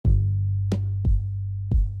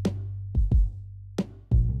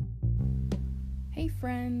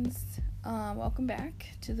friends. Welcome back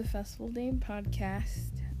to the Festival Dame podcast.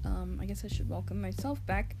 I guess I should welcome myself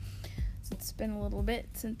back since it's been a little bit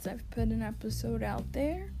since I've put an episode out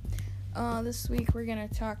there. This week we're going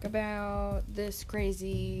to talk about this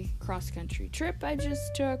crazy cross-country trip I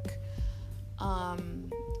just took.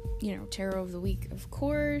 Tarot of the week, of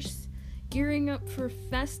course. Gearing up for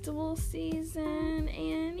festival season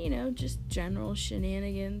and, just general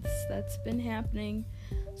shenanigans that's been happening.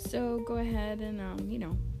 So go ahead and,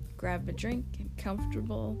 grab a drink, get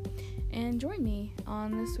comfortable, and join me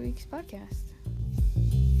on this week's podcast.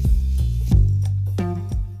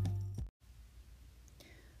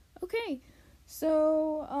 Okay,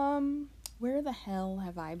 so, where the hell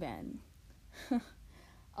have I been?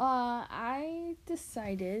 I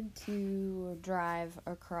decided to drive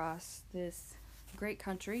across this great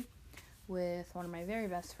country with one of my very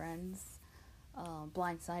best friends,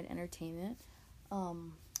 Blindside Entertainment,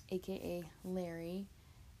 aka Larry,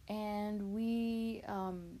 and we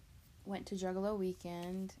went to Juggalo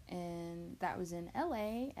Weekend, and that was in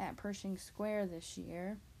LA at Pershing Square this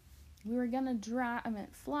year. We were gonna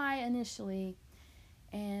fly initially,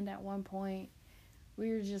 and at one point we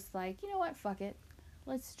were just like, you know what, fuck it.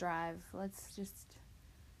 Let's drive. Let's just,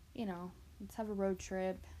 let's have a road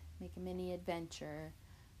trip, make a mini adventure.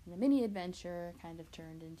 And the mini adventure kind of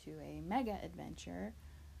turned into a mega adventure.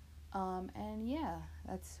 And yeah,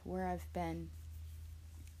 that's where I've been.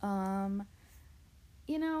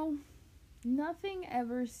 Nothing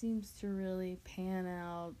ever seems to really pan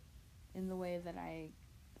out in the way that I,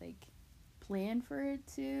 plan for it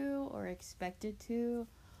to or expect it to.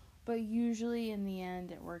 But usually in the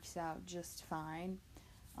end, it works out just fine.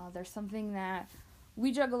 There's something that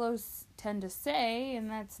we juggalos tend to say, and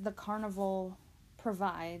that's the carnival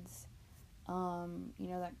provides.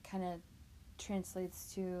 That kind of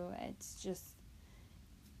translates to, it's just,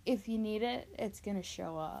 if you need it, it's going to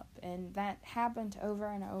show up. And that happened over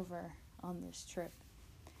and over on this trip.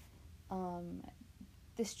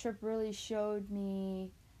 This trip really showed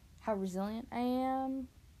me how resilient I am,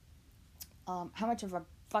 how much of a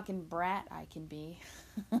fucking brat I can be.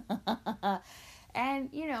 And,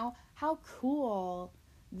 how cool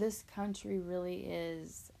this country really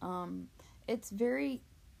is. It's very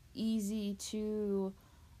easy to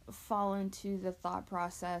fall into the thought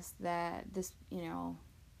process that this,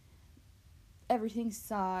 everything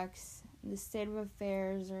sucks, the state of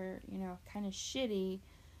affairs are, kind of shitty,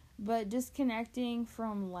 but disconnecting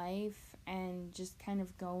from life and just kind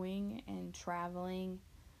of going and traveling,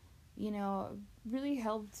 really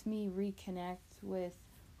helped me reconnect with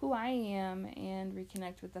who I am and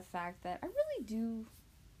reconnect with the fact that I really do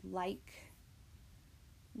like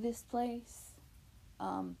this place.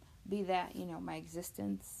 Be that, my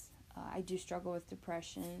existence. I do struggle with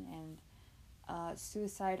depression, and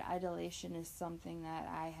suicide ideation is something that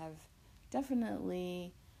I have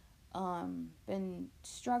definitely been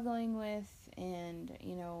struggling with and,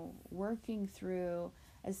 working through,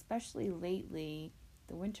 especially lately.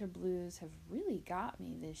 The winter blues have really got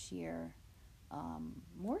me this year.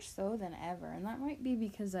 More so than ever, and that might be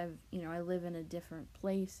because I live in a different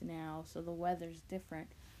place now, so the weather's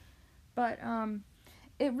different, but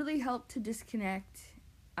it really helped to disconnect,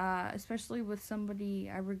 especially with somebody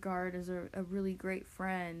I regard as a really great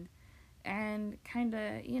friend, and kind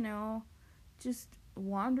of, just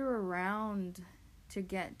wander around to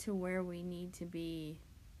get to where we need to be,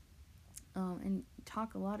 and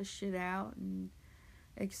talk a lot of shit out, and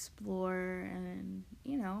explore, and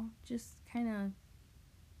just kind of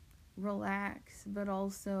relax, but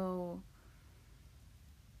also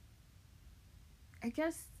I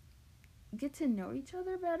guess get to know each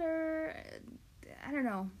other better. I don't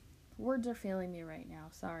know, words are failing me right now,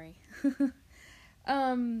 sorry.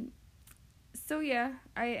 So yeah,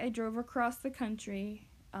 I drove across the country.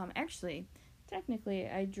 Actually, technically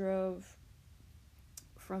I drove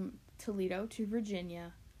from Toledo to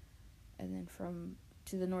Virginia, and then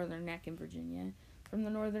to the Northern Neck in Virginia, from the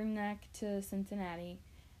Northern Neck to Cincinnati,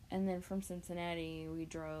 and then from Cincinnati we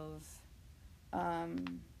drove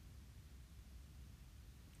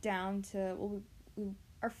down to,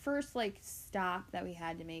 our first stop that we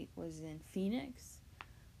had to make was in Phoenix,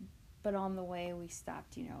 but on the way we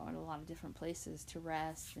stopped at a lot of different places to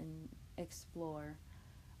rest and explore,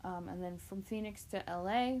 and then from Phoenix to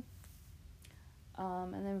LA,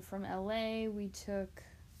 and then from LA we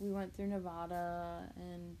went through Nevada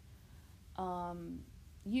and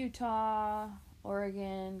Utah,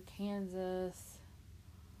 Oregon, Kansas,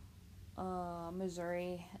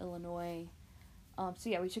 Missouri, Illinois. So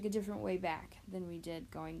yeah, we took a different way back than we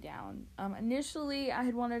did going down. Initially, I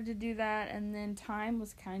had wanted to do that, and then time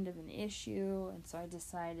was kind of an issue, and so I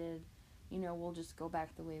decided we'll just go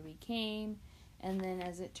back the way we came. And then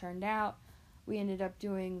as it turned out, we ended up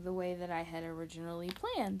doing the way that I had originally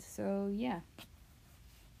planned. So, yeah.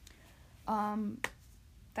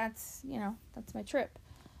 That's my trip.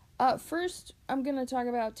 First, I'm going to talk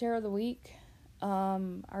about Tarot of the Week.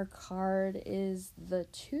 Our card is the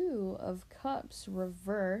Two of Cups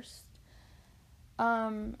reversed.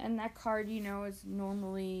 And that card, is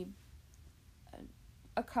normally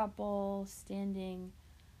a couple standing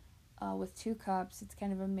with two cups. It's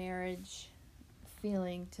kind of a marriage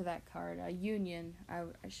feeling to that card, a union,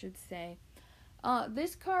 I should say.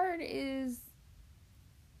 This card is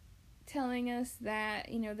telling us that,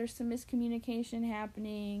 there's some miscommunication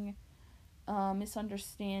happening,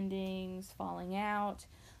 misunderstandings, falling out.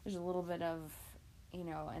 There's a little bit of,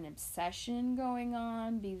 an obsession going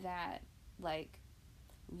on, be that, like,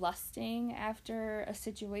 lusting after a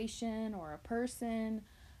situation or a person,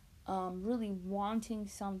 really wanting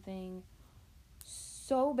something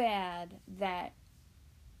so bad that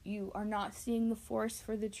you are not seeing the forest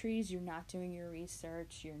for the trees, you're not doing your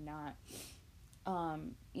research, you're not,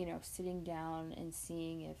 sitting down and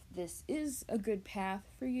seeing if this is a good path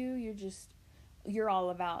for you. You're all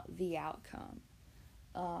about the outcome,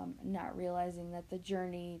 not realizing that the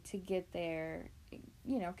journey to get there,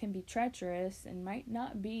 can be treacherous and might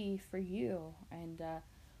not be for you, and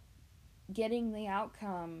getting the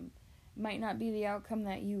outcome might not be the outcome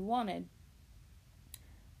that you wanted.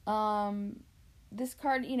 This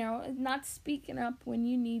card, not speaking up when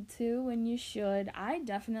you need to, when you should. I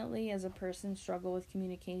definitely, as a person, struggle with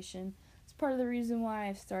communication. It's part of the reason why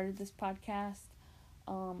I've started this podcast.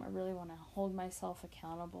 I really want to hold myself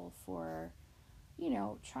accountable for,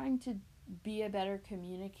 trying to be a better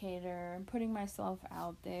communicator and putting myself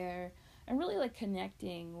out there and really, like,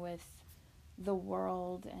 connecting with the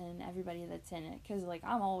world and everybody that's in it. Because, like,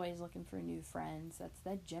 I'm always looking for new friends. That's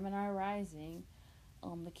that Gemini rising.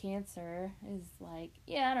 The Cancer is like,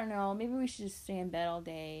 I don't know, maybe we should just stay in bed all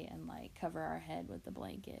day and, like, cover our head with the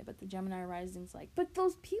blanket. But the Gemini rising's like, but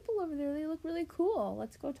those people over there, they look really cool.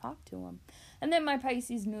 Let's go talk to them. And then my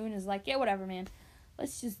Pisces moon is like, whatever, man.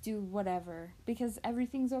 Let's just do whatever, because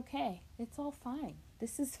everything's okay. It's all fine.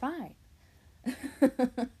 This is fine.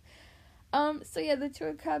 The Two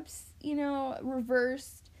of Cups,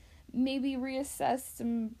 reversed. Maybe reassess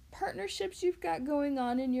some partnerships you've got going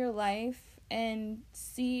on in your life and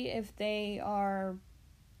see if they are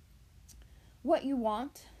what you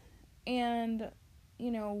want and,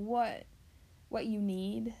 what you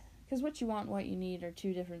need. Because what you want and what you need are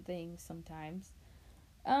two different things sometimes.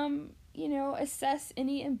 Assess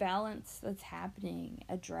any imbalance that's happening,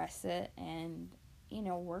 address it, and,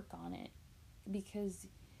 work on it. Because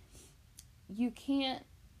you can't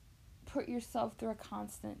put yourself through a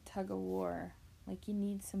constant tug of war. Like, you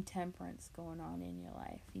need some temperance going on in your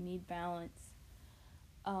life. You need balance.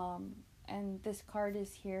 And this card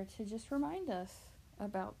is here to just remind us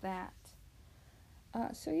about that.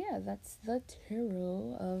 That's the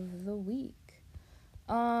Tarot of the Week.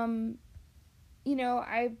 I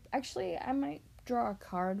might draw a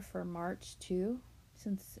card for March too,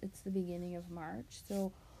 since it's the beginning of March.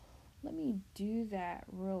 So let me do that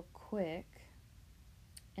real quick.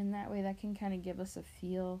 And that way that can kind of give us a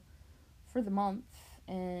feel for the month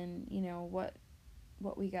and,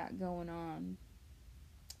 what we got going on.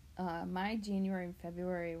 My January and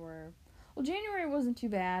February January wasn't too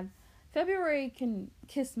bad. February can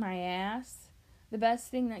kiss my ass. The best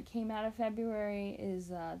thing that came out of February is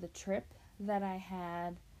the trip that I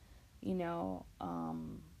had,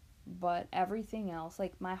 but everything else,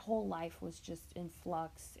 like, my whole life was just in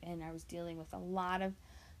flux, and I was dealing with a lot of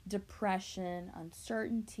depression,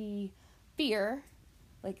 uncertainty, fear,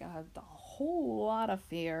 like a whole lot of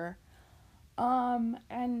fear,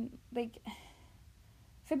 and, like,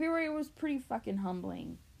 February was pretty fucking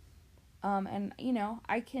humbling, and,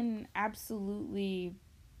 I can absolutely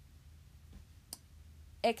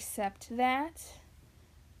accept that.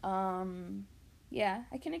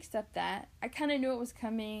 I can accept that. I kind of knew it was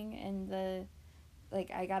coming, and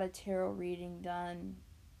I got a tarot reading done,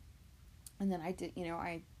 and then I did,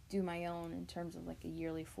 I do my own in terms of, like, a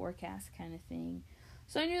yearly forecast kind of thing.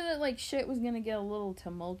 So I knew that, like, shit was gonna get a little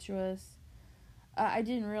tumultuous. I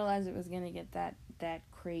didn't realize it was gonna get that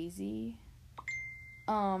crazy.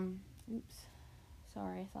 Oops.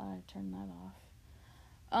 Sorry, I thought I turned that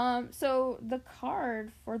off. So the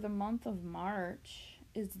card for the month of March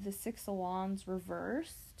is the Six of Wands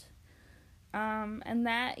reversed. And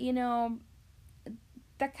that,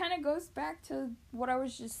 that kind of goes back to what I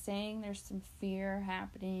was just saying. There's some fear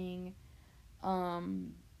happening.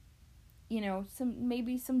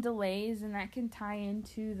 Some delays, and that can tie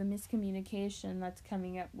into the miscommunication that's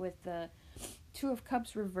coming up with the Two of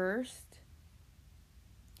Cups reversed,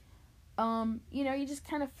 you just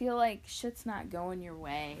kind of feel like shit's not going your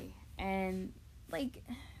way. And, like,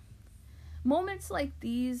 moments like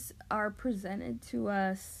these are presented to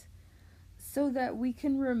us so that we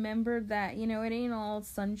can remember that, it ain't all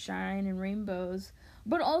sunshine and rainbows,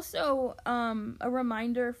 but also a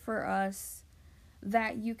reminder for us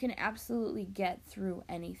that you can absolutely get through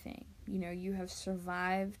anything. You have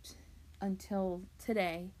survived until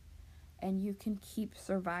today, and you can keep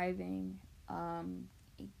surviving.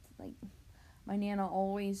 Like, my Nana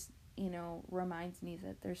always, reminds me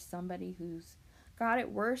that there's somebody who's got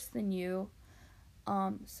it worse than you.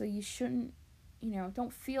 So you shouldn't,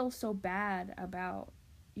 don't feel so bad about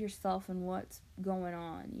yourself and what's going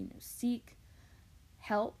on. Seek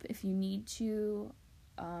help if you need to.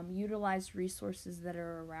 Utilize resources that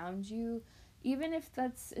are around you, even if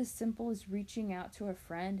that's as simple as reaching out to a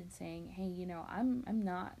friend and saying, hey, I'm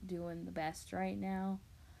not doing the best right now,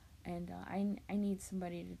 and I need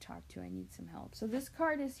somebody to talk to. I need some help. So this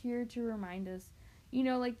card is here to remind us,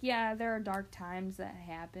 there are dark times that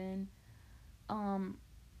happen,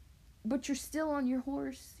 but you're still on your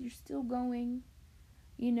horse. You're still going,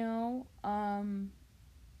 you're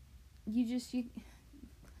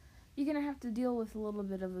going to have to deal with a little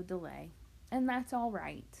bit of a delay, and that's all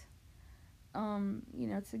right.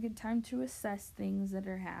 It's a good time to assess things that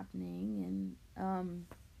are happening. And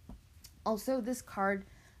also this card,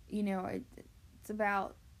 it's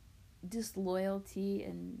about disloyalty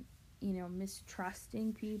and,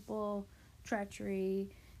 mistrusting people. Treachery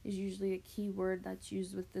is usually a key word that's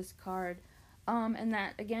used with this card. And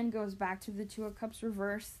that, again, goes back to the Two of Cups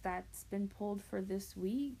reverse that's been pulled for this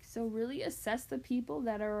week. So really assess the people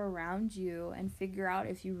that are around you and figure out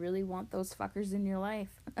if you really want those fuckers in your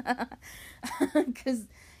life. Because,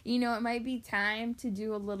 it might be time to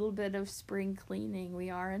do a little bit of spring cleaning. We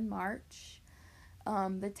are in March.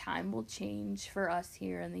 The time will change for us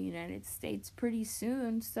here in the United States pretty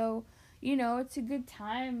soon. So, it's a good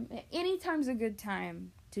time. Anytime's a good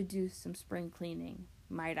time to do some spring cleaning,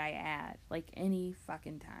 might I add, like any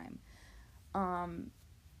fucking time.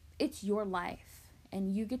 It's your life,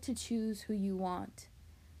 and you get to choose who you want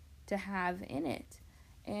to have in it.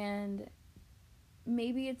 And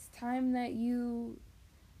maybe it's time that you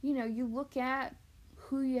look at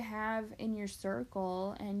who you have in your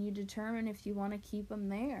circle and you determine if you want to keep them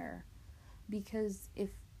there. Because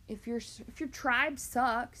if your tribe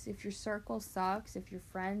sucks, if your circle sucks, if your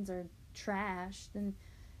friends are trash, then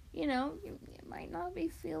you might not be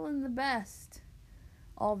feeling the best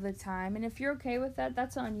all the time. And if you're okay with that,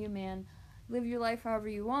 that's on you, man. Live your life however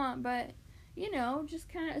you want, but, just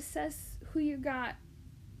kind of assess who you got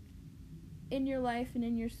in your life and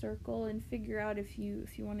in your circle and figure out if you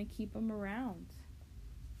want to keep them around.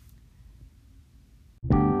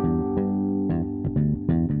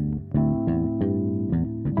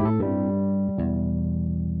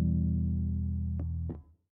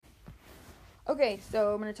 Okay,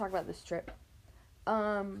 so I'm going to talk about this trip.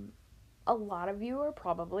 A lot of you are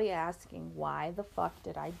probably asking, why the fuck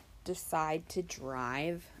did I decide to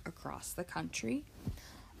drive across the country?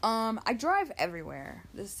 I drive everywhere.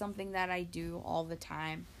 This is something that I do all the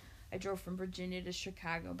time. I drove from Virginia to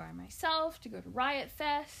Chicago by myself to go to Riot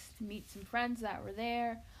Fest, meet some friends that were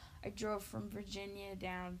there. I drove from Virginia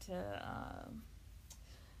down to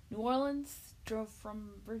New Orleans. Drove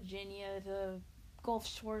from Virginia to Gulf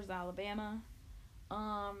Shores, Alabama.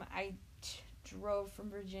 I drove from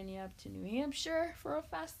Virginia up to New Hampshire for a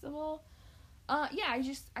festival. I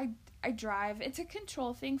drive. It's a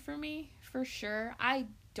control thing for me, for sure. I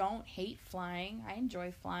don't hate flying. I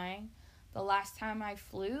enjoy flying. The last time I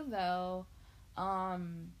flew, though,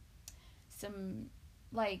 some,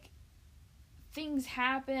 things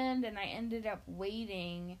happened, and I ended up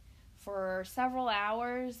waiting for several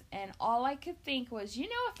hours, and all I could think was, if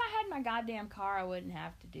I had my goddamn car, I wouldn't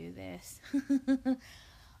have to do this.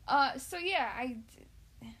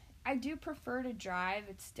 I do prefer to drive.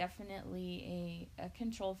 It's definitely a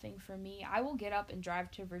control thing for me. I will get up and drive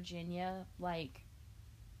to Virginia,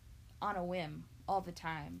 on a whim, all the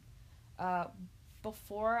time.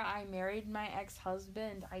 Before I married my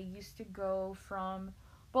ex-husband, I used to go from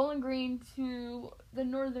Bowling Green to the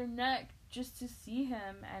Northern Neck just to see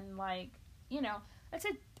him, and that's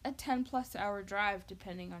a 10 plus hour drive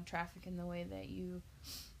depending on traffic and the way that you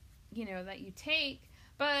take.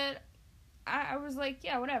 But I was like,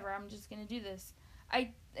 yeah, whatever, I'm just gonna do this.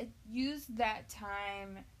 I used that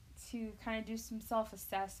time to kind of do some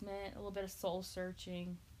self-assessment, a little bit of soul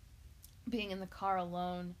searching. Being in the car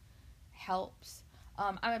alone helps.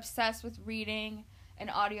 I'm obsessed with reading and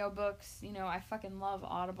audiobooks. I fucking love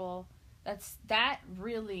Audible. That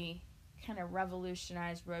really kind of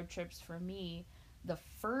revolutionized road trips for me. The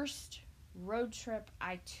first road trip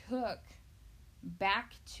I took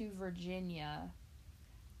back to Virginia,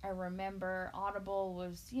 I remember Audible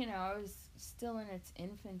was, it was still in its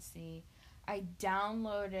infancy. I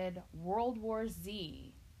downloaded World War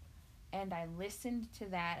Z, and I listened to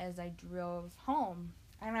that as I drove home.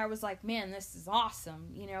 And I was like, man, this is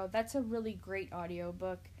awesome. That's a really great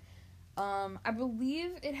audiobook. I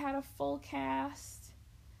believe it had a full cast.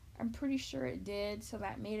 I'm pretty sure it did, so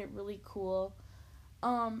that made it really cool.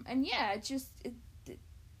 And yeah,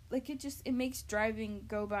 it makes driving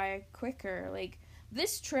go by quicker. Like,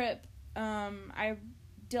 this trip, I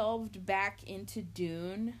delved back into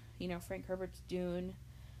Dune, Frank Herbert's Dune.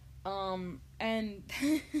 And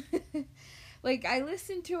like, I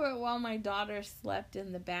listened to it while my daughter slept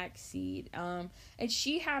in the back seat. And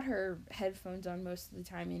she had her headphones on most of the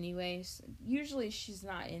time anyways. Usually she's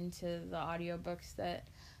not into the audiobooks that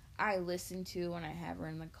I listen to when I have her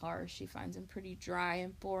in the car. She finds them pretty dry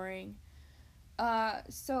and boring.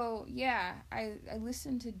 So yeah, I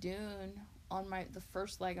listened to Dune on the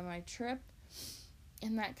first leg of my trip,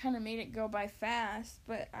 and that kind of made it go by fast,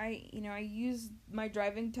 but I used my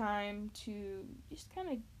driving time to just kind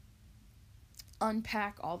of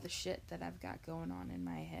unpack all the shit that I've got going on in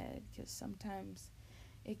my head, because sometimes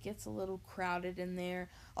it gets a little crowded in there.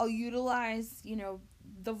 I'll utilize,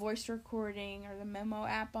 the voice recording or the memo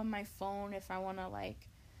app on my phone if I want to, like,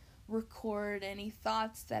 record any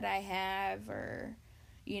thoughts that I have, or,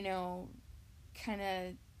 kind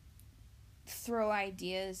of throw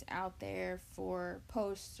ideas out there for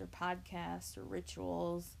posts or podcasts or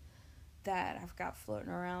rituals that I've got floating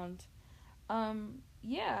around.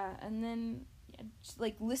 Yeah, and then,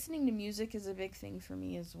 like, listening to music is a big thing for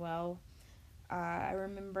me as well. I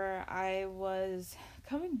remember I was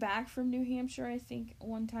coming back from New Hampshire, I think,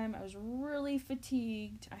 one time. I was really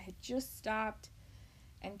fatigued. I had just stopped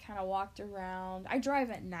and kind of walked around. I drive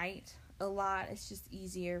at night a lot. It's just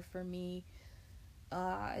easier for me.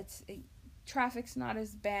 Traffic's not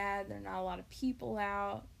as bad. There are not a lot of people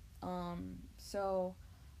out. So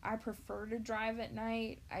I prefer to drive at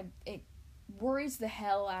night. It worries the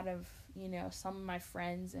hell out of, some of my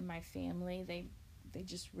friends and my family. They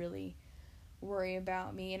just really worry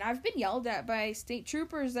about me, and I've been yelled at by state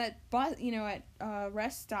troopers at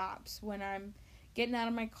rest stops when I'm getting out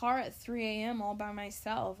of my car at 3 a.m. all by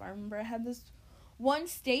myself. I remember I had this one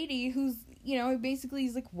statey who's, basically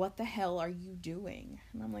he's like, what the hell are you doing?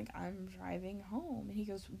 And I'm like, I'm driving home. And he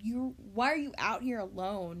goes, why are you out here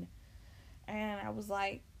alone? And I was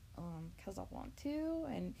like, 'cause I want to.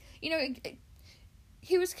 And,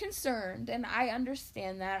 he was concerned, and I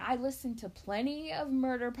understand that. I listen to plenty of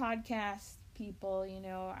murder podcast people,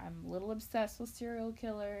 I'm a little obsessed with serial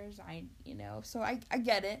killers, so I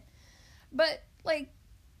get it. But, like,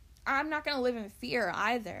 I'm not going to live in fear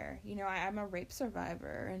either. I'm a rape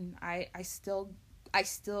survivor, and I still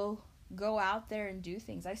go out there and do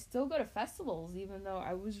things. I still go to festivals, even though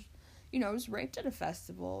I was raped at a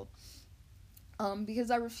festival. Because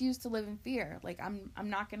I refuse to live in fear. Like, I'm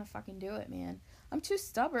not going to fucking do it, man. I'm too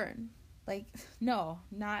stubborn. Like, no,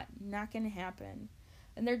 not going to happen.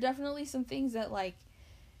 And there are definitely some things that, like,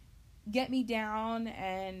 get me down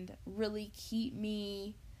and really keep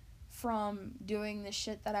me from doing the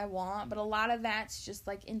shit that I want. But a lot of that's just,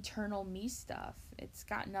 like, internal me stuff. It's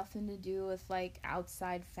got nothing to do with, like,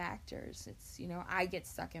 outside factors. It's, I get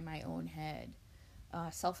stuck in my own head.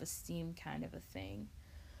 Self-esteem kind of a thing.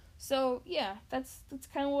 So, yeah, that's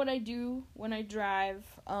kind of what I do when I drive.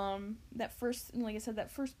 That first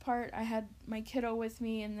part, I had my kiddo with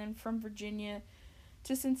me, and then from Virginia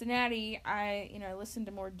to Cincinnati, I listened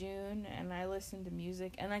to more Dune, and I listened to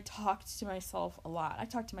music, and I talked to myself a lot. I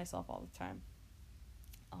talk to myself all the time.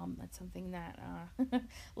 That's something that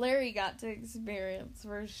Larry got to experience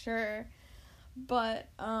for sure. But,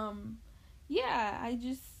 yeah, I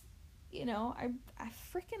just, I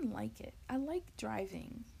freaking like it. I like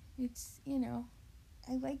driving. It's,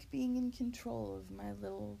 I like being in control of my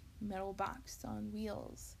little metal box on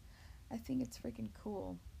wheels. I think it's freaking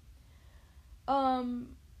cool. So,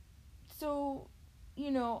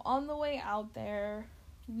 on the way out there,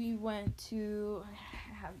 we went to, I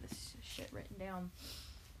have this shit written down,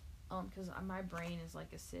 because my brain is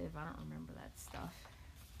like a sieve. I don't remember that stuff.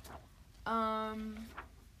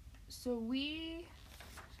 So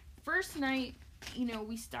first night,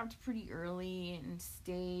 we stopped pretty early and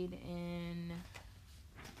stayed in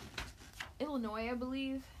Illinois, I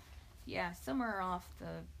believe. Yeah, somewhere off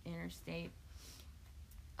the interstate.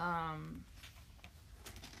 And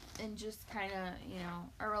just kind of,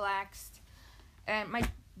 I relaxed. And my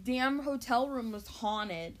damn hotel room was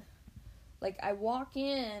haunted. Like, I walk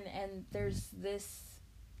in, and there's this,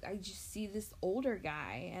 I just see this older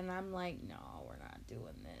guy, and I'm like, no, we're not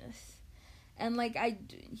doing this. And, like,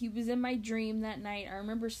 he was in my dream that night. I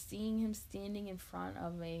remember seeing him standing in front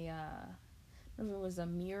of a, I don't know if it was a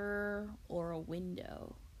mirror or a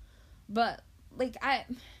window. But, like, I've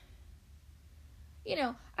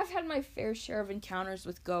had my fair share of encounters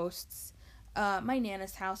with ghosts. My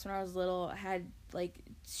Nana's house when I was little had, like,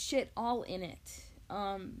 shit all in it.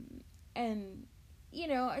 And,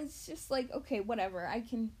 it's just like, okay, whatever, I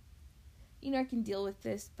can deal with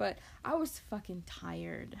this, but I was fucking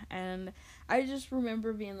tired, and I just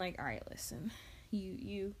remember being like, alright, listen,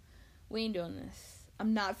 we ain't doing this.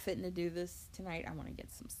 I'm not fitting to do this tonight. I want to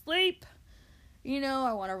get some sleep,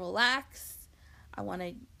 I want to relax, I want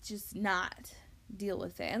to just not deal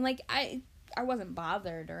with it, and, like, I wasn't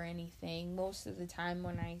bothered or anything. Most of the time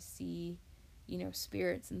when I see,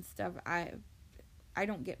 spirits and stuff, I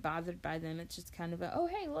don't get bothered by them. It's just kind of oh,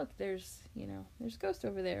 hey, look, there's a ghost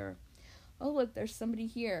over there. Oh, look, there's somebody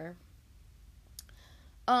here.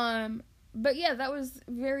 But yeah, that was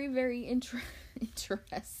very, very interesting.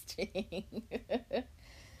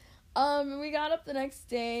 We got up the next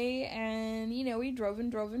day, and, we drove and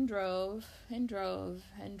drove and drove and drove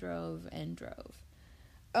and drove and drove.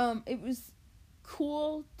 It was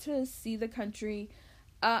cool to see the country.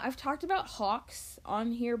 I've talked about hawks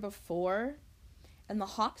on here before, and the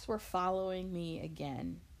hawks were following me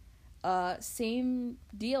again. Same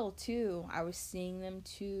deal too. I was seeing them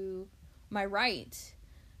to my right.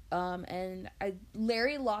 And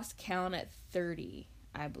Larry lost count at 30,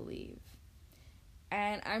 I believe.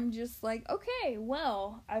 And I'm just like, okay,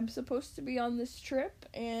 well, I'm supposed to be on this trip,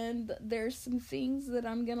 and there's some things that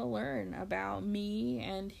I'm gonna learn about me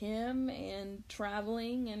and him and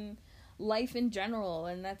traveling and life in general,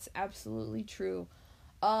 and that's absolutely true.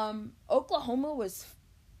 Oklahoma was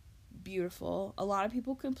beautiful. A lot of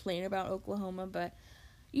people complain about Oklahoma, but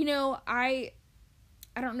I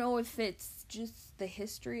don't know if it's just the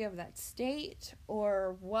history of that state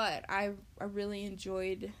or what. I really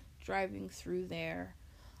enjoyed driving through there.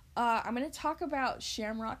 I'm going to talk about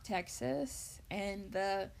Shamrock, Texas, and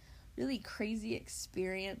the really crazy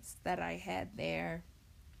experience that I had there.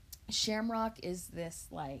 Shamrock is this,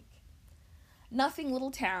 like, nothing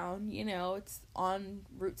little town, it's on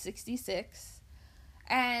Route 66.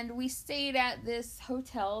 And we stayed at this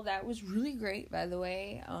hotel that was really great, by the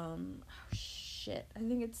way. I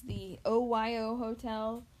think it's the OYO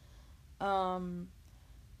Hotel.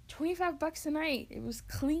 $25 a night. It was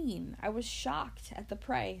clean. I was shocked at the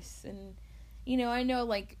price. And, I know,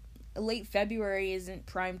 like, late February isn't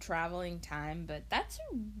prime traveling time, but that's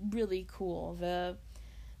really cool. The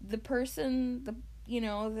person,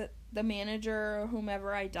 the manager or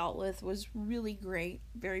whomever I dealt with was really great,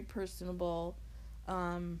 very personable,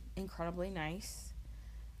 incredibly nice.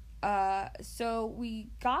 So we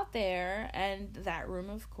got there, and that room,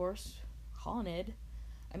 of course, haunted.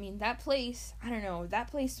 I mean, that place, I don't know, that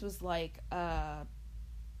place was like,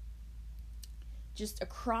 just a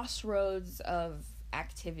crossroads of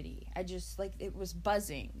activity. It was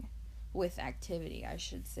buzzing with activity, I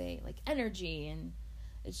should say, like energy, and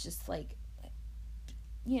it's just like,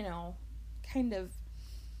 kind of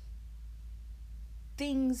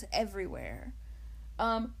things everywhere.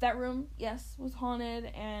 That room, yes, was haunted,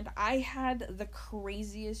 and I had the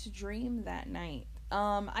craziest dream that night.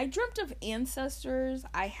 I dreamt of ancestors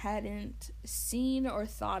I hadn't seen or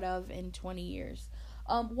thought of in 20 years.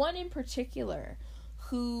 One in particular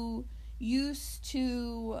who used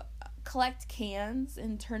to collect cans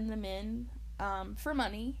and turn them in for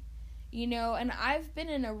money, and I've been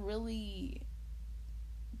in a really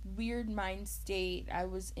weird mind state. I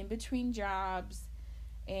was in between jobs,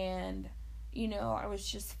 and I was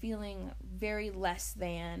just feeling very less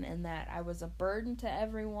than, and that I was a burden to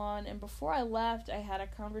everyone. And before I left, I had a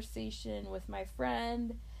conversation with my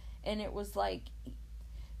friend, and it was like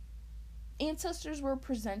ancestors were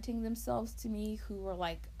presenting themselves to me who were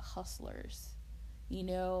like hustlers,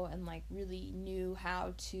 and like really knew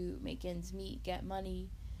how to make ends meet, get money.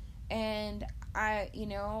 And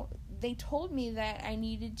they told me that I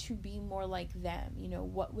needed to be more like them.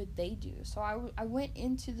 What would they do? So I went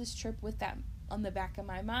into this trip with that on the back of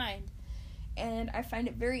my mind. And I find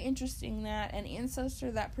it very interesting that an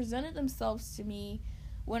ancestor that presented themselves to me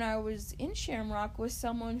when I was in Shamrock was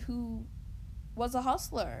someone who was a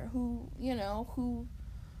hustler, who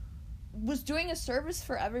was doing a service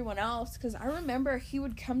for everyone else. Because I remember he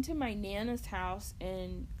would come to my Nana's house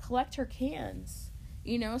and collect her cans.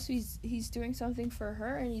 So he's doing something for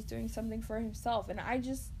her, and he's doing something for himself. And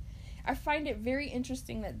I find it very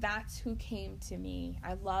interesting that that's who came to me.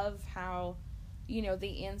 I love how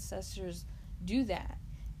the ancestors do that.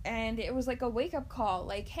 And it was like a wake-up call,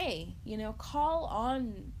 like, hey, call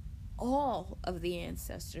on all of the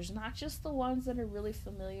ancestors, not just the ones that are really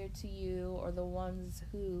familiar to you, or the ones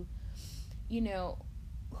who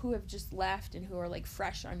who have just left and who are like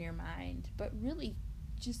fresh on your mind, but really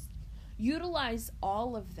just utilize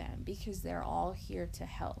all of them, because they're all here to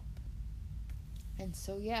help. And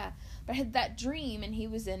so, yeah, but I had that dream, and he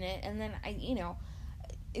was in it, and then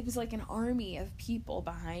it was like an army of people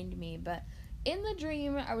behind me. But in the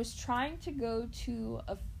dream, I was trying to go to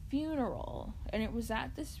a funeral, and it was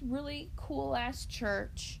at this really cool ass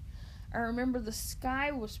church. I remember the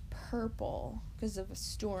sky was purple because of the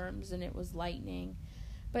storms, and it was lightning.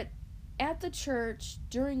 But at the church,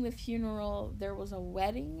 during the funeral, there was a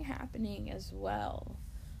wedding happening as well.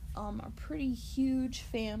 A pretty huge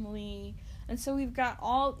family. And so we've got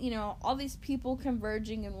all these people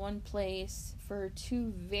converging in one place for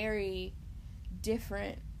two very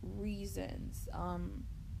different reasons.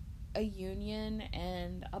 A union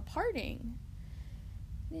and a parting.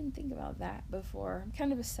 I didn't think about that before. I'm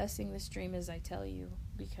kind of assessing this dream as I tell you,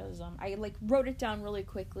 because I wrote it down really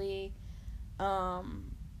quickly.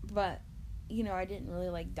 But I didn't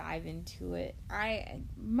really dive into it.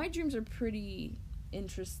 My dreams are pretty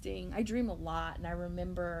interesting. I dream a lot, and I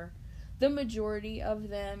remember the majority of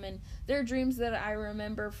them, and there are dreams that I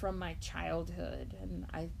remember from my childhood, and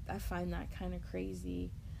I find that kind of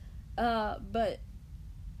crazy. But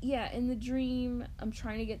yeah, in the dream, I'm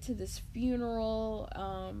trying to get to this funeral,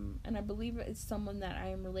 and I believe it's someone that I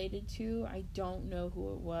am related to. I don't know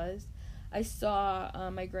who it was. I saw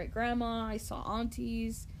my great-grandma, I saw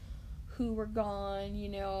aunties who were gone,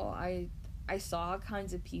 I saw all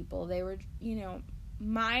kinds of people. They were,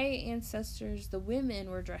 my ancestors, the women,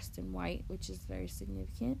 were dressed in white, which is very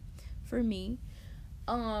significant for me.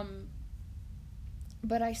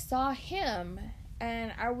 But I saw him,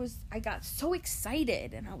 and I got so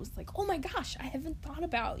excited, and I was like, oh my gosh, I haven't thought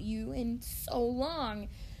about you in so long.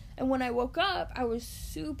 And when I woke up, I was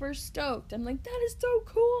super stoked. I'm like, that is so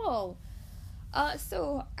cool.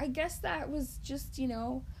 So I guess that was just,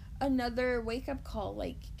 another wake-up call.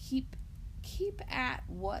 Like, keep at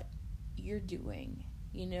what you're doing,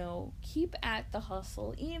 keep at the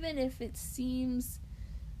hustle, even if it seems,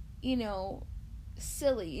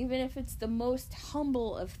 silly, even if it's the most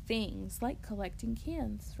humble of things, like collecting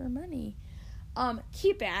cans for money.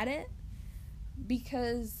 Keep at it,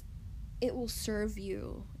 because it will serve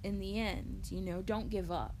you in the end. Don't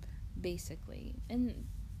give up, basically. And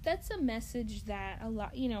that's a message that a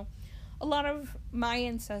lot of my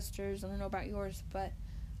ancestors, I don't know about yours, but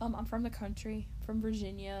I'm from the country, from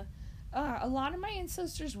Virginia. A lot of my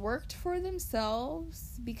ancestors worked for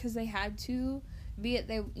themselves because they had to, be it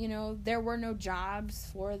there were no jobs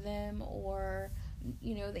for them, or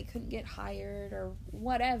they couldn't get hired or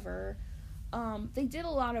whatever. They did a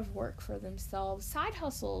lot of work for themselves. Side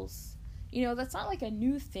hustles, that's not like a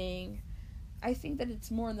new thing. I think that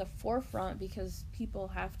it's more in the forefront because people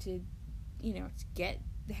have to,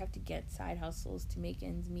 they have to get side hustles to make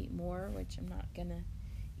ends meet more, which I'm not gonna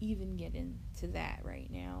even get into that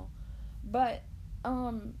right now. But,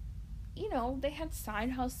 they had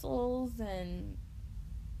side hustles and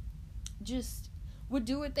just would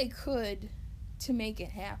do what they could to make it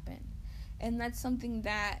happen. And that's something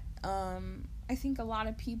that, I think a lot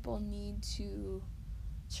of people need to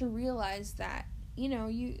realize, that,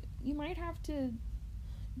 you might have to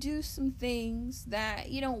do some things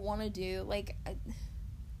that you don't want to do. Like,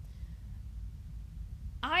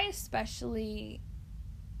 I especially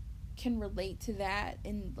can relate to that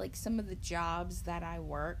in, some of the jobs that I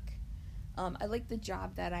work. I like the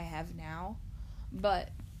job that I have now, but,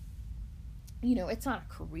 it's not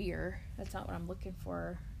a career. That's not what I'm looking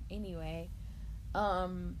for anyway.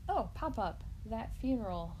 Pop up, that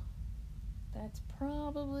funeral. That's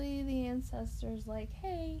probably the ancestors like,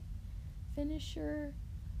 hey, finish your,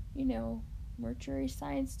 mortuary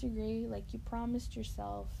science degree like you promised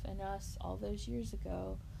yourself and us all those years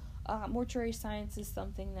ago. Mortuary science is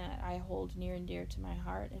something that I hold near and dear to my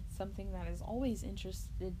heart. It's something that has always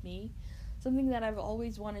interested me, something that I've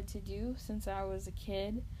always wanted to do since I was a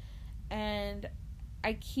kid, and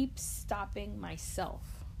I keep stopping myself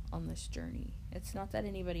on this journey. It's not that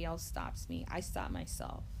anybody else stops me. I stop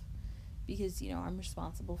myself because, I'm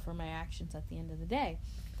responsible for my actions at the end of the day.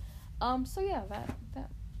 So yeah, that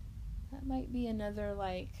might be another,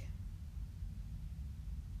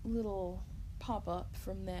 little pop-up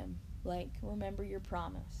from them. Remember your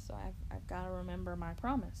promise. So I've got to remember my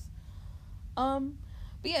promise. But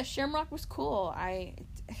yeah, Shamrock was cool.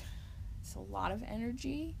 It's a lot of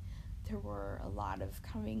energy. There were a lot of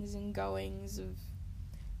comings and goings of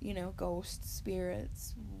ghosts,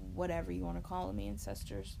 spirits, whatever you want to call them,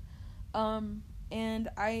 ancestors. And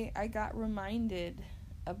I got reminded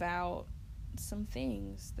about some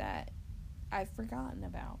things that I've forgotten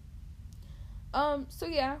about. So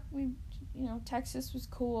yeah, Texas was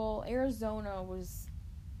cool. Arizona was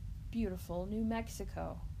beautiful. New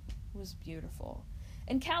Mexico was beautiful.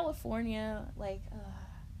 And California,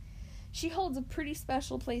 she holds a pretty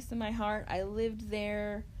special place in my heart. I lived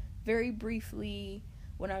there very briefly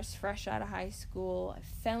when I was fresh out of high school. I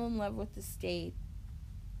fell in love with the state.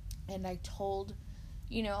 And I told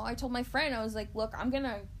my friend, I was like, look, I'm going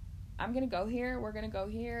to go here. We're going to go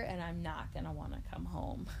here. And I'm not going to want to come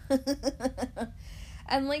home.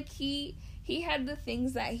 And he had the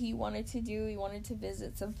things that he wanted to do. He wanted to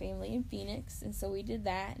visit some family in Phoenix. And so we did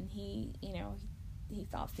that. And he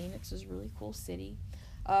thought Phoenix was a really cool city.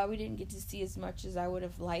 We didn't get to see as much as I would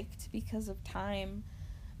have liked because of time.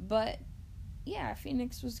 But yeah,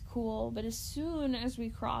 Phoenix was cool. But as soon as we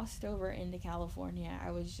crossed over into California,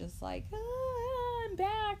 I was just like, I'm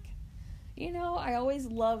back. I always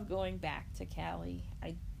love going back to Cali.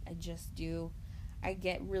 I just do. I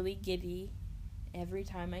get really giddy every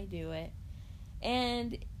time I do it.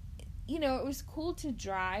 And, it was cool to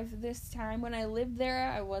drive this time. When I lived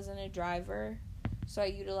there, I wasn't a driver, so I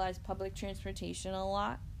utilized public transportation a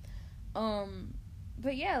lot.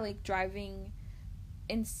 But yeah, driving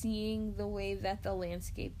and seeing the way that the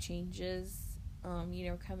landscape changes,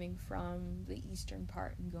 coming from the eastern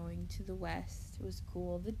part and going to the west, it was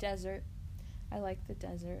cool. The desert, I like the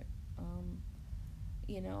desert.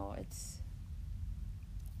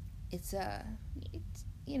 It's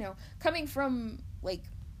coming from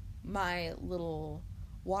my little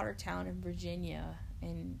water town in Virginia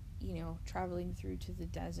and traveling through to the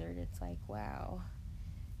desert, it's like, wow,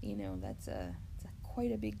 that's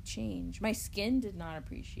quite a big change. My skin did not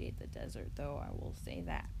appreciate the desert, though, I will say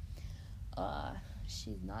that.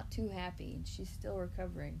 She's not too happy, and she's still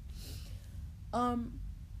recovering.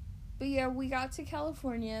 But yeah, we got to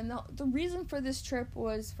California, and the reason for this trip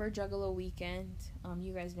was for Juggalo weekend.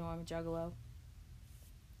 You guys know I'm a Juggalo.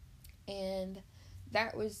 And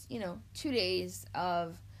that was, 2 days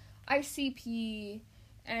of ICP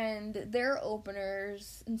and their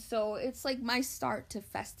openers. And so it's my start to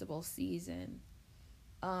festival season.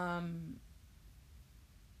 I'm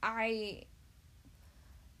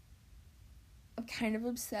kind of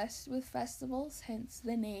obsessed with festivals, hence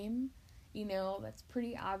the name. That's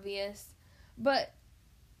pretty obvious. But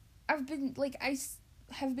I've been, I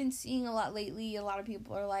have been seeing a lot lately. A lot of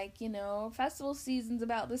people are like, festival season's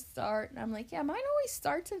about to start. And I'm like, yeah, mine always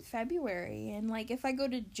starts in February. And, if I go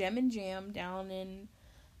to Gem and Jam down in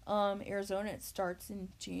Arizona, it starts in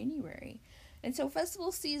January. And so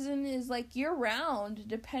festival season is, year-round,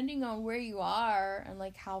 depending on where you are and,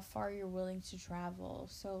 how far you're willing to travel.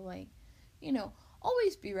 So,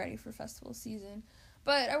 always be ready for festival season.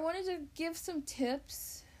 But I wanted to give some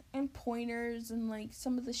tips and pointers and,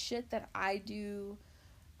 some of the shit that I do,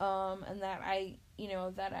 and that I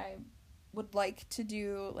would like to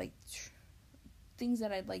do, things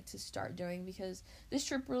that I'd like to start doing, because this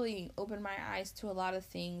trip really opened my eyes to a lot of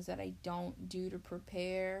things that I don't do to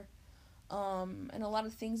prepare, and a lot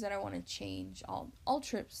of things that I want to change. All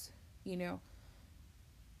trips,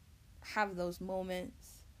 have those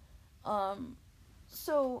moments.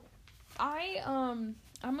 So I'm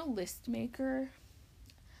a list maker.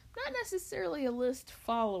 Not necessarily a list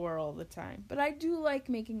follower all the time, but I do like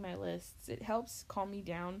making my lists. It helps calm me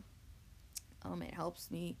down. It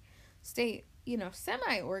helps me stay,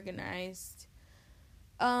 semi-organized.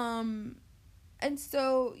 And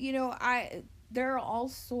so, there are all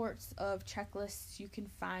sorts of checklists you can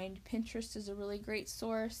find. Pinterest is a really great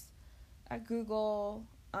source. Google,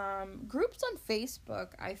 groups on Facebook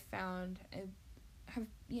I found have,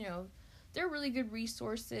 they're really good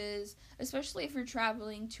resources, especially if you're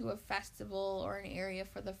traveling to a festival or an area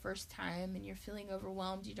for the first time and you're feeling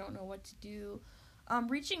overwhelmed, you don't know what to do.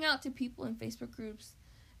 Reaching out to people in Facebook groups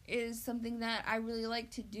is something that I really like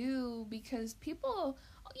to do, because people,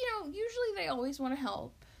 usually they always want to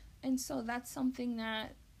help. And so that's something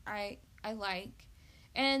that I like.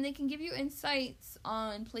 And they can give you insights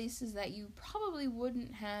on places that you probably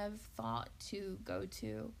wouldn't have thought to go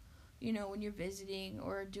to, when you're visiting,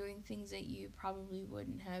 or doing things that you probably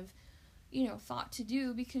wouldn't have, thought to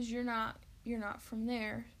do because you're not from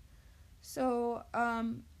there. So,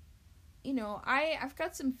 I've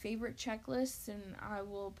got some favorite checklists, and I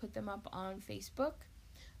will put them up on Facebook.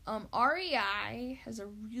 REI has a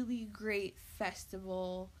really great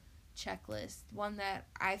festival checklist, one that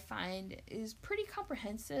I find is pretty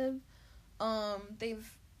comprehensive.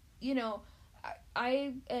 They've,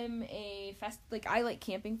 I am I like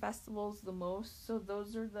camping festivals the most, so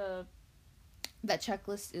that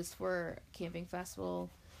checklist is for camping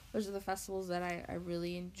festival. Those are the festivals that I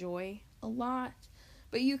really enjoy a lot.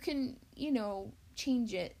 But you can,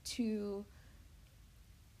 change it to,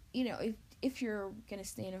 if you're going to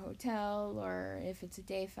stay in a hotel or if it's a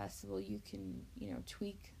day festival, you can,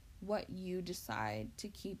 tweak what you decide to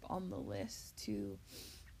keep on the list to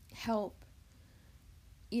help,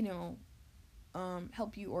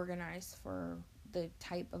 help you organize for the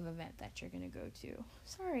type of event that you're going to go to.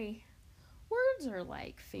 Sorry, words are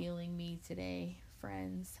failing me today,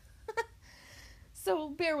 friends. So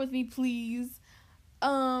bear with me, please.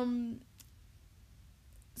 So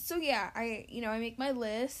yeah, I make my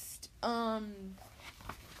list. I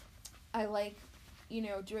like,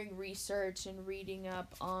 doing research and reading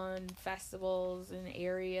up on festivals and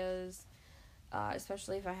areas,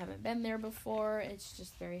 especially if I haven't been there before. It's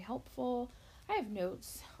just very helpful. I have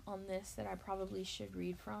notes on this that I probably should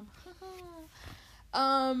read from.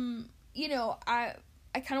 I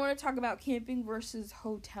kind of want to talk about camping versus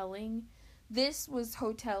hoteling. This was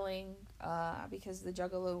hoteling because the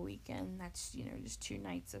Juggalo weekend, that's, just 2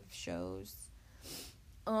 nights of shows.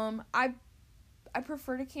 I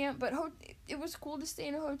prefer to camp, but it was cool to stay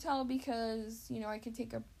in a hotel because, I could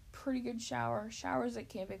take a pretty good shower. Showers at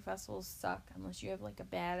camping festivals suck unless you have, a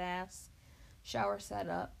badass shower set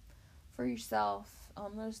up for yourself.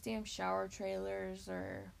 Those damn shower trailers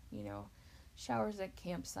or, showers at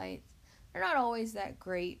campsites, they're not always that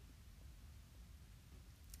great.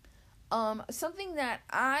 Something that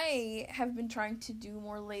I have been trying to do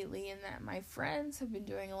more lately and that my friends have been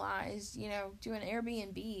doing a lot is, doing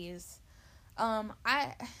Airbnbs.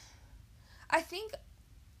 I think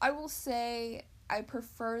I will say I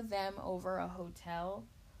prefer them over a hotel.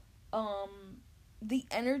 The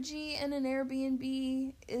energy in an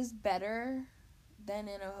Airbnb is better than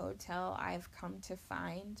in a hotel, I've come to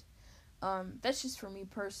find. That's just for me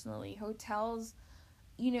personally. Hotels,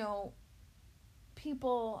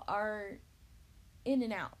 people are in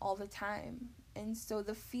and out all the time, and so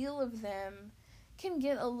the feel of them can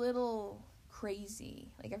get a little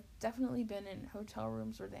crazy. I've definitely been in hotel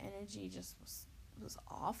rooms where the energy just was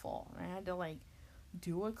awful, and I had to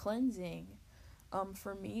do a cleansing.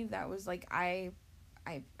 For me, that was I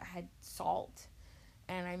had salt,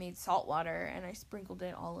 and I made salt water and I sprinkled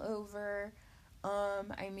it all over.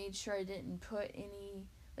 I made sure I didn't put any,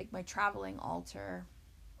 my traveling altar,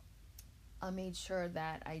 I made sure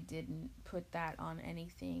that I didn't put that on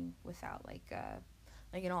anything without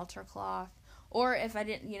an altar cloth. Or if I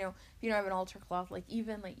didn't, if you don't have an altar cloth,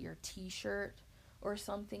 even your t-shirt or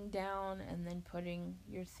something down and then putting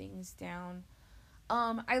your things down.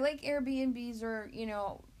 I like Airbnbs or,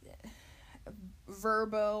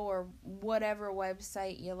 Vrbo or whatever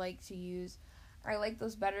website you like to use. I like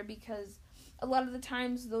those better because a lot of the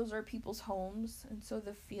times those are people's homes, and so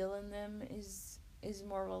the feel in them is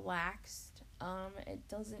more relaxed. It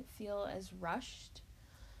doesn't feel as rushed.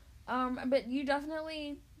 But you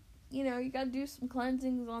definitely, you gotta do some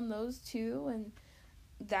cleansings on those too, and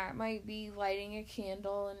that might be lighting a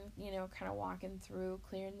candle and, kind of walking through,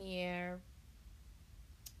 clearing the air.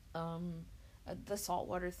 The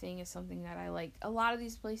saltwater thing is something that I like. A lot of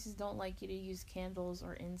these places don't like you to use candles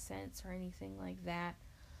or incense or anything like that.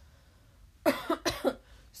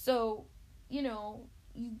 So, you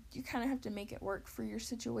kind of have to make it work for your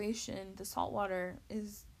situation. The saltwater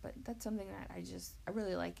but that's something that I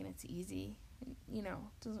really like, and it's easy.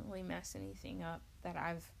 Doesn't really mess anything up that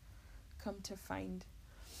I've come to find.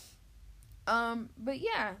 But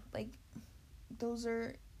yeah, those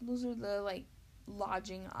are the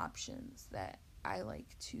lodging options that I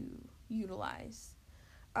like to utilize.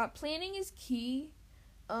 Planning is key.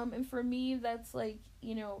 And for me, that's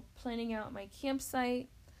planning out my campsite,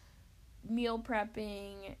 meal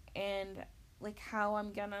prepping, and how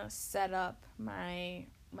I'm gonna set up my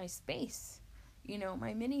space,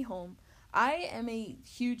 my mini home. I am a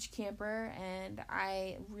huge camper, and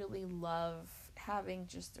I really love having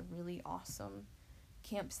just a really awesome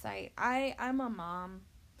campsite. I'm a mom.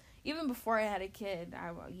 Even before I had a kid,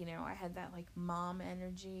 I had that mom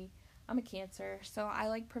energy. I'm a Cancer, so I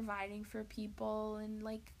like providing for people and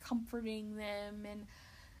comforting them. And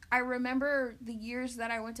I remember the years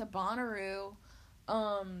that I went to Bonnaroo,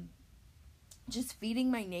 just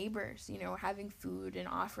feeding my neighbors, having food and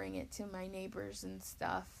offering it to my neighbors and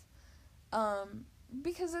stuff.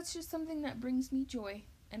 Because that's just something that brings me joy,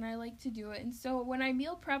 and I like to do it. And so when I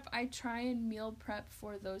meal prep, I try and meal prep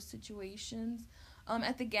for those situations.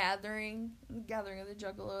 At the gathering of the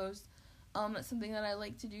Juggalos, that's something that I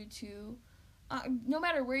like to do too. no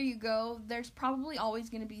matter where you go, there's probably always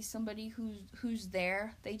going to be somebody who's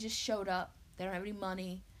there. They just showed up. They don't have any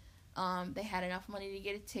money. They had enough money to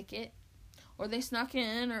get a ticket, or they snuck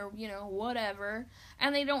in, or whatever,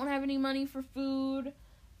 and they don't have any money for food.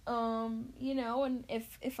 And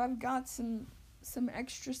if I've got some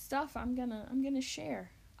extra stuff, I'm gonna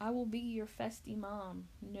share. I will be your festy mom,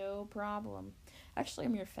 no problem. Actually,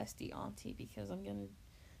 I'm your festy auntie, because I'm gonna,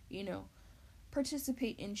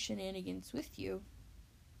 participate in shenanigans with you.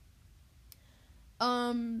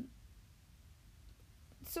 So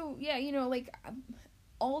yeah,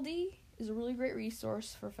 Aldi is a really great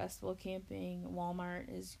resource for festival camping. Walmart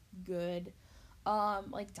is good.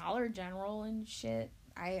 Dollar General and shit.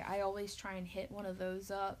 I always try and hit one of those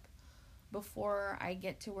up before I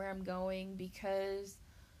get to where I'm going, because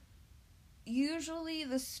usually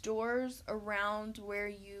the stores around where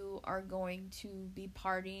you are going to be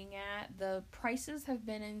partying at, the prices have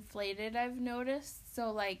been inflated, I've noticed.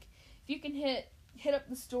 So if you can hit up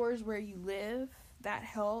the stores where you live, that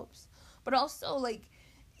helps. But also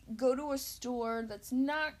go to a store that's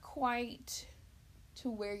not quite to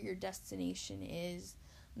where your destination is,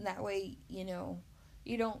 and that way you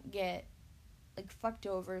don't get fucked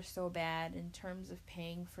over so bad in terms of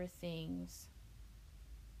paying for things.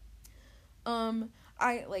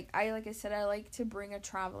 Like I said, I like to bring a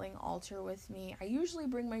traveling altar with me. I usually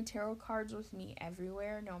bring my tarot cards with me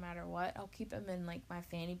everywhere, no matter what. I'll keep them in my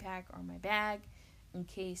fanny pack or my bag in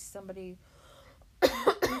case somebody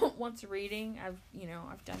wants a reading.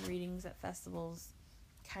 I've done readings at festivals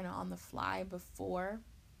kind of on the fly before.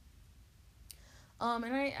 And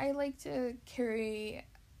I like to carry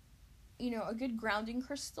a good grounding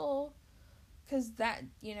crystal, because that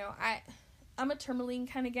I'm a tourmaline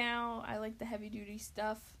kind of gal. I like the heavy duty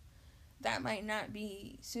stuff. That might not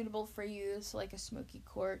be suitable for you, so a smoky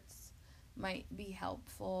quartz might be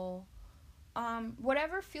helpful.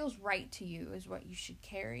 Whatever feels right to you is what you should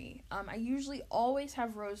carry. I usually always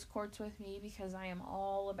have rose quartz with me, because I am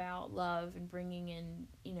all about love and bringing in,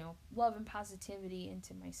 love and positivity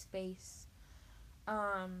into my space.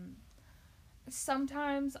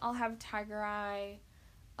 Sometimes I'll have tiger eye.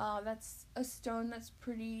 That's a stone that's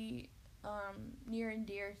pretty near and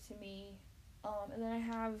dear to me. And then I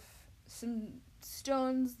have some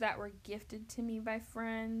stones that were gifted to me by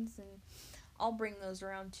friends, and I'll bring those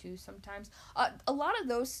around too sometimes. A lot of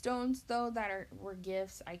those stones, though, that were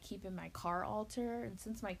gifts, I keep in my car altar, and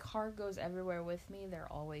since my car goes everywhere with me,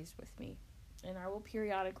 they're always with me. And I will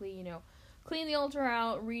periodically, clean the altar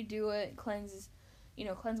out, redo it, cleanse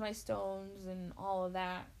my stones and all of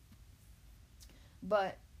that.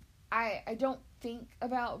 But I don't think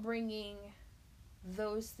about bringing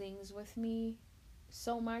those things with me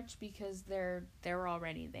so much, because they're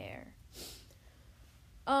already there.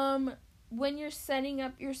 When you're setting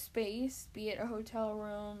up your space, be it a hotel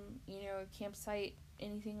room, a campsite,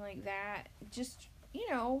 anything like that, just,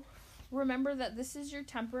 remember that this is your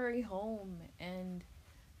temporary home, and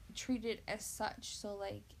treat it as such. So,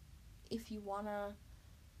 if you want to,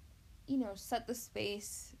 set the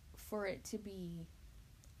space for it to be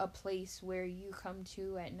a place where you come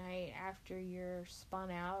to at night after you're spun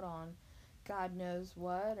out on God knows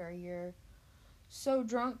what, or you're so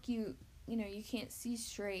drunk you can't see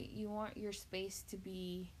straight. You want your space to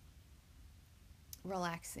be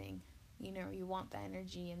relaxing. You want the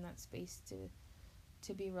energy in that space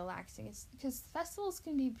to be relaxing. It's because festivals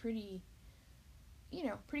can be pretty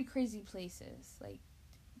crazy places.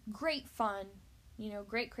 Great fun,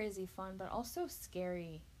 great crazy fun, but also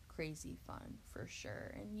scary crazy fun for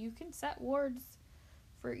sure. And you can set wards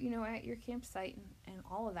for at your campsite and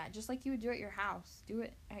all of that, just like you would do at your house. Do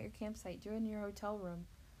it at your campsite, do it in your hotel room,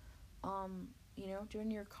 do it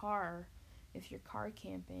in your car if you're car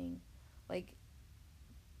camping.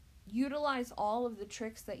 Utilize all of the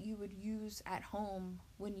tricks that you would use at home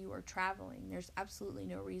when you are traveling. There's absolutely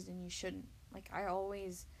no reason you shouldn't. I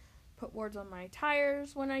always put wards on my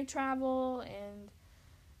tires when I travel, and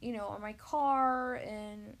on my car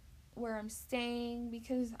and where I'm staying,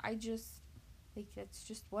 because I just it's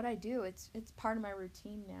just what I do. It's part of my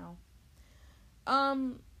routine now.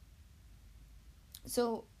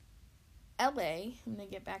 So LA, I'm gonna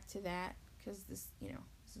get back to that, because this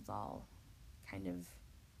is all kind of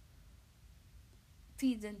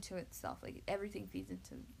feeds into itself. Everything feeds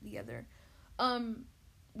into the other.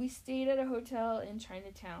 We stayed at a hotel in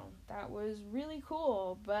Chinatown. That was really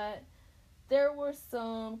cool, but there was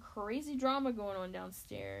some crazy drama going on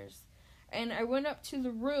downstairs. And I went up to the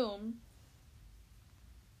room,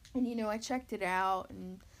 and I checked it out,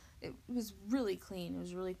 and it was really clean. It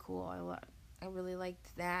was really cool. I really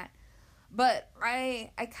liked that. But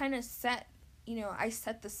I kind of set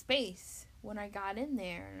the space when I got in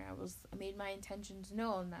there, and I made my intentions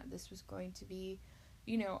known that this was going to be,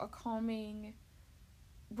 a calming,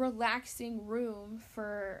 relaxing room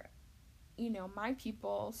for, my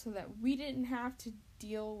people, so that we didn't have to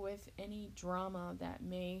deal with any drama that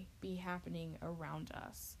may be happening around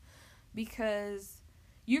us. Because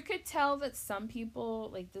you could tell that some people,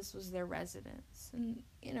 like, this was their residence, and,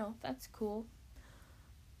 that's cool.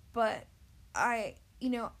 But I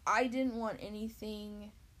didn't want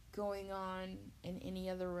anything going on in any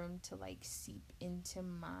other room to, like, seep into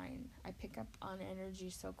mine. I pick up on energy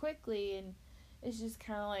so quickly, and it's just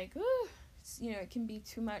kind of like, it can be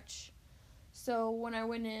too much. So when I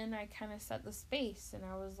went in, I kind of set the space, and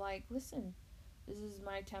I was like, listen, this is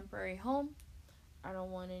my temporary home. I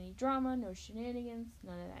don't want any drama, no shenanigans,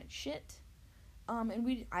 none of that shit. And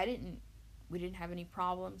we didn't have any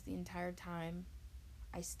problems the entire time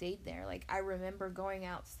I stayed there. Like, I remember going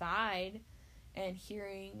outside and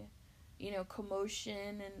hearing,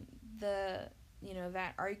 commotion and that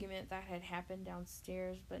argument that had happened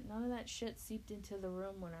downstairs, but none of that shit seeped into the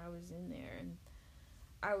room when I was in there, and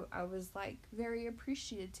I was, like, very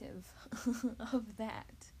appreciative of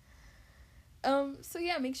that. So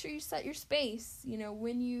yeah, make sure you set your space,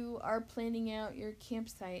 when you are planning out your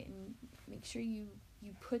campsite, and make sure you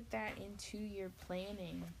put that into your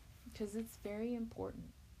planning, because it's very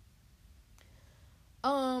important.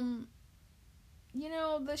 The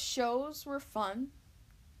shows were fun.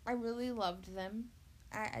 I really loved them.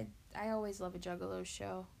 I always love a Juggalo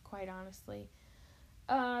show, quite honestly.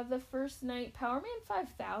 The first night, Power Man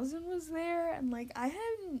 5000 was there, and, like, I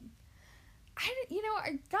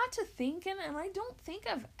got to thinking, and I don't think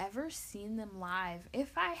I've ever seen them live.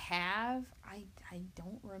 If I have, I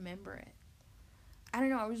don't remember it. I don't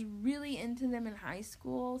know, I was really into them in high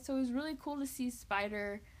school, so it was really cool to see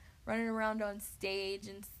Spider running around on stage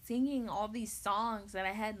and singing all these songs that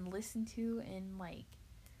I hadn't listened to in, like,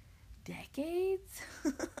 decades.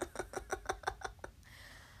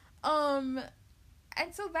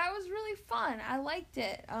 And so that was really fun. I liked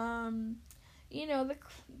it. The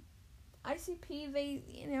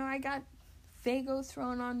ICP, I got Faygo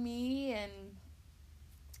thrown on me, and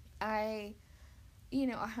I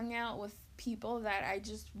hung out with people that I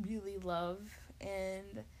just really love,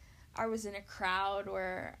 and I was in a crowd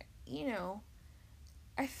where,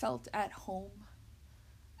 I felt at home.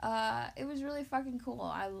 It was really fucking cool.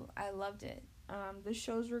 I loved it. The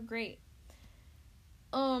shows were great.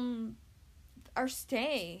 Our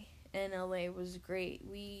stay in LA was great.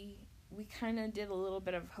 We kind of did a little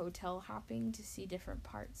bit of hotel hopping to see different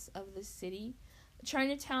parts of the city.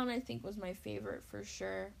 Chinatown, I think, was my favorite for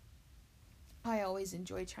sure. I always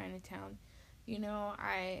enjoy Chinatown.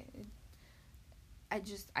 I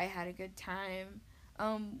had a good time.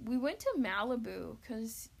 We went to Malibu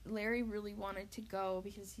because Larry really wanted to go,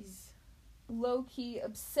 because he's low-key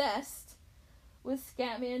obsessed with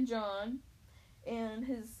Scatman John, and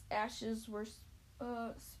his ashes were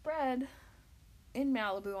spread in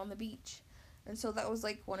Malibu on the beach. And so that was,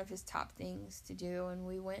 like, one of his top things to do, and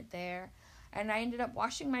we went there. And I ended up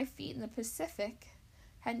washing my feet in the Pacific.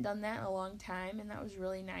 Hadn't done that in a long time, and that was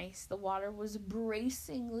really nice. The water was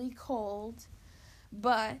bracingly cold,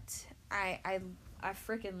 but I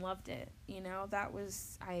freaking loved it. That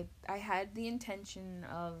was, I had the intention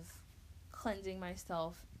of cleansing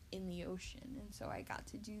myself in the ocean, and so I got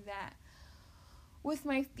to do that with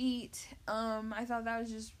my feet. I thought that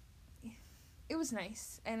was just, it was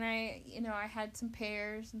nice. And I had some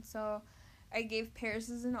pears, and so I gave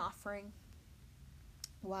pears as an offering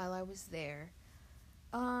while I was there.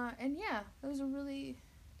 And yeah, it was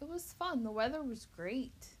fun. The weather was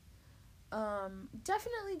great.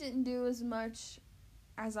 Definitely didn't do as much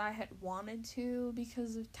as I had wanted to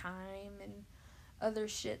because of time and other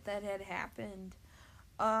shit that had happened.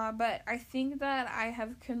 But I think that I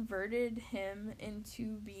have converted him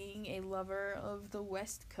into being a lover of the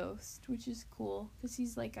West Coast, which is cool, because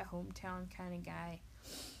he's like a hometown kind of guy.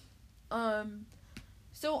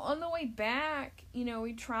 So on the way back,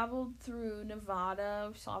 we traveled through Nevada,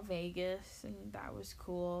 we saw Vegas, and that was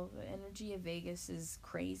cool. The energy of Vegas is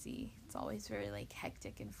crazy. It's always very, like,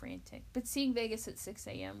 hectic and frantic. But seeing Vegas at 6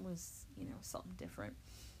 a.m. was, something different.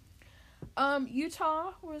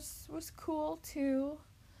 Utah was cool, too.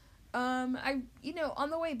 On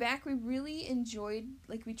the way back, we really enjoyed,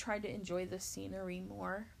 like, we tried to enjoy the scenery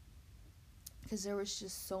more, because there was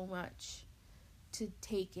just so much to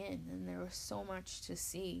take in, and there was so much to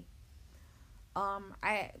see.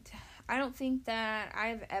 I don't think that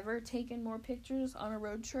I've ever taken more pictures on a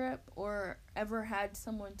road trip, or ever had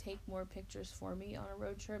someone take more pictures for me on a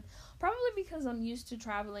road trip. Probably because I'm used to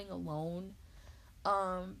traveling alone.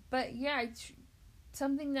 But yeah,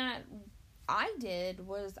 something that I did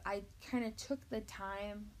was I kind of took the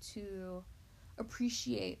time to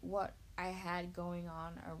appreciate what I had going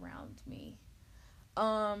on around me.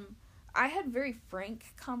 I had very frank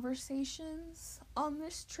conversations on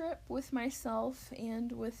this trip with myself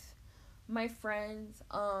and with my friends.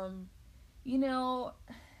 You know,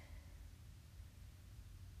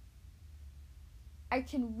 I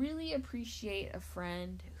can really appreciate a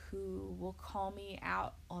friend who will call me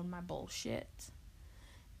out on my bullshit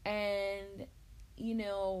and, you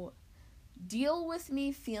know, deal with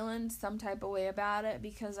me feeling some type of way about it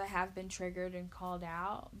because I have been triggered and called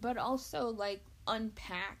out, but also, like,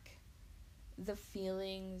 unpack the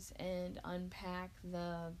feelings and unpack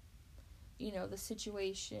the, you know, the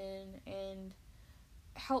situation and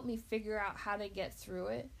help me figure out how to get through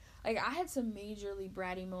it. Like, I had some majorly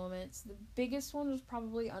bratty moments. The biggest one was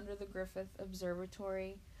probably under the Griffith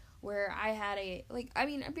Observatory, where I had I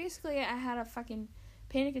had a fucking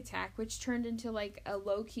panic attack, which turned into, like, a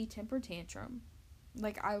low-key temper tantrum.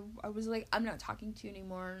 Like, I was like, I'm not talking to you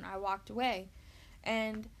anymore, and I walked away.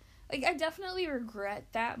 And, like, I definitely regret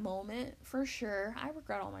that moment, for sure. I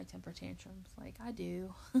regret all my temper tantrums. Like, I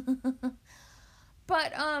do.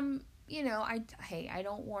 But, you know, I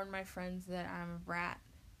don't warn my friends that I'm a brat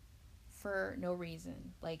for no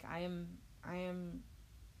reason. Like, I am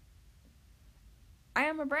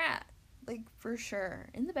a brat, like, for sure,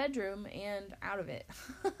 in the bedroom and out of it.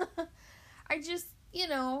 I just, you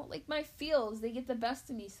know, like, my feels, they get the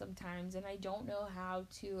best of me sometimes, and I don't know how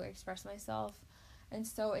to express myself, and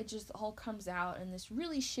so it just all comes out in this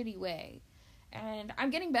really shitty way, and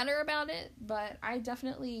I'm getting better about it, but I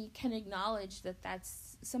definitely can acknowledge that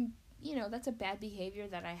that's that's a bad behavior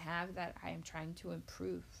that I have that I am trying to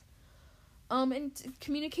improve. And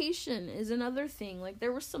communication is another thing. Like,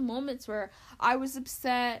 there were some moments where I was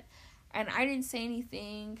upset and I didn't say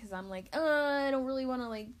anything because I'm like, I don't really want to,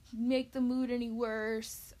 like, make the mood any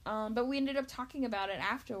worse. But we ended up talking about it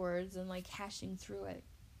afterwards and, like, hashing through it.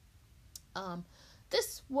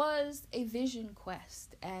 This was a vision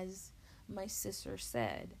quest, as my sister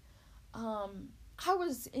said. I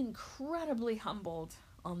was incredibly humbled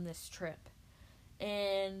on this trip.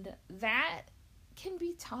 And that can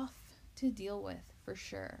be tough to deal with, for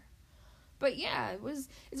sure. But yeah,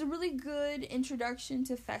 it's a really good introduction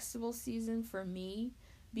to festival season for me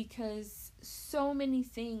because so many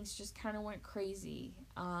things just kind of went crazy.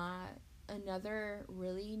 Another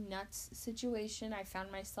really nuts situation I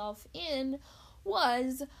found myself in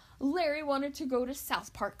was Larry wanted to go to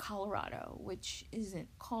South Park, Colorado, which isn't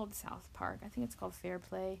called South Park. I think it's called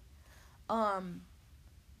Fairplay.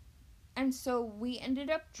 And so we ended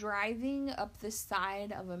up driving up the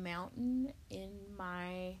side of a mountain in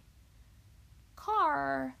my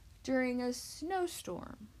car during a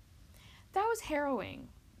snowstorm. That was harrowing.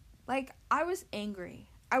 Like, I was angry.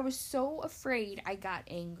 I was so afraid I got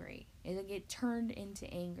angry. It turned into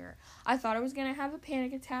anger. I thought I was going to have a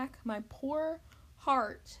panic attack. My poor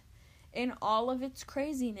heart, in all of its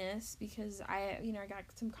craziness, because I got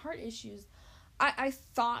some heart issues, I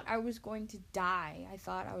thought I was going to die. I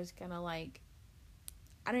thought I was going to, like,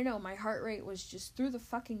 I don't know, my heart rate was just through the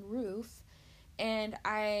fucking roof, and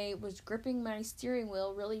I was gripping my steering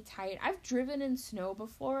wheel really tight. I've driven in snow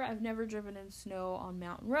before. I've never driven in snow on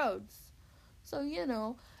mountain roads. So, you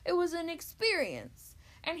know, it was an experience.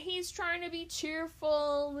 And he's trying to be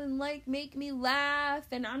cheerful and, like, make me laugh,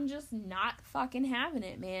 and I'm just not fucking having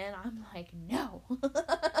it, man. I'm like, no.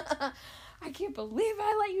 I can't believe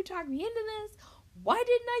I let you talk me into this. Why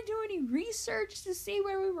didn't I do any research to see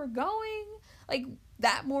where we were going? Like,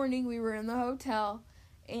 that morning we were in the hotel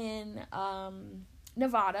in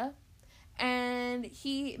Nevada, and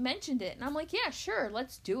he mentioned it, and I'm like, yeah, sure,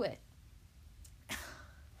 let's do it.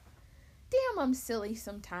 Damn, I'm silly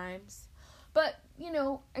sometimes. But, you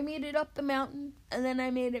know, I made it up the mountain, and then I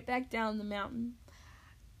made it back down the mountain,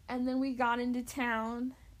 and then we got into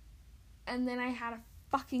town, and then I had a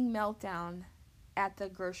fucking meltdown at the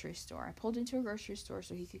grocery store. I pulled into a grocery store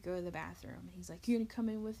so he could go to the bathroom. And he's like, you gonna come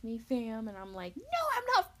in with me, fam? And I'm like, no, I'm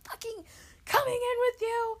not fucking coming in with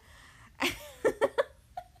you.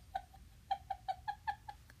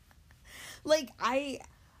 Like, I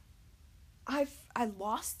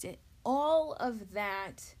lost it. All of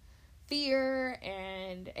that fear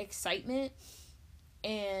and excitement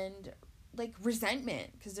and, like,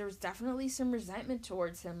 resentment, because there was definitely some resentment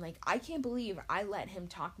towards him. Like, I can't believe I let him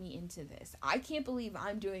talk me into this. I can't believe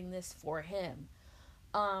I'm doing this for him.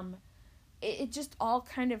 It just all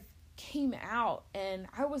kind of came out, and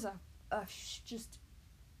I was just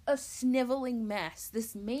a sniveling mess.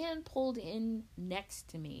 This man pulled in next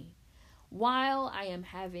to me while I am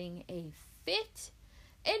having a fit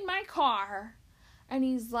in my car, And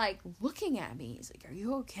he's, like, looking at me. He's like, are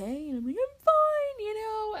you okay? And I'm like, I'm fine, you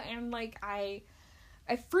know? And, like, I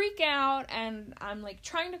freak out, and I'm, like,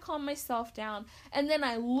 trying to calm myself down. And then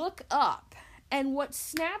I look up, and what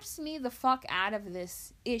snaps me the fuck out of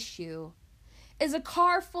this issue is a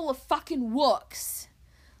car full of fucking wooks.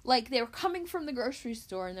 Like, they were coming from the grocery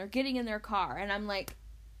store, and they're getting in their car. And I'm like,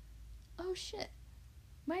 oh, shit.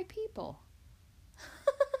 My people.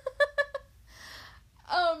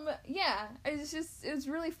 Yeah, it was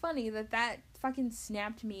really funny that fucking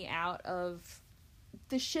snapped me out of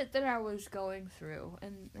the shit that I was going through,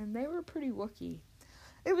 and they were pretty Wookiee.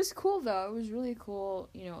 It was cool, though. It was really cool,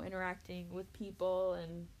 you know, interacting with people,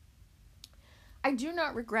 and I do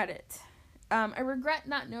not regret it. I regret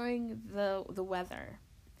not knowing the weather.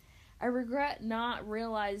 I regret not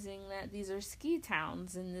realizing that these are ski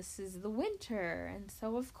towns, and this is the winter, and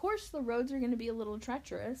so, of course, the roads are going to be a little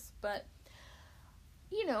treacherous, but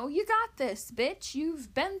you know, you got this, bitch.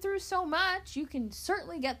 You've been through so much. You can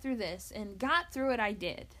certainly get through this. And got through it, I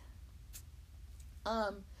did.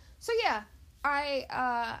 So yeah,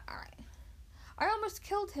 I almost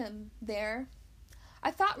killed him there.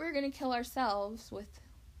 I thought we were going to kill ourselves with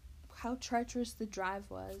how treacherous the drive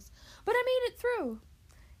was. But I made it through.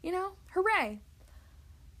 You know, hooray.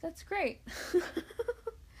 That's great.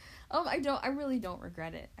 I really don't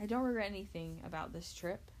regret it. I don't regret anything about this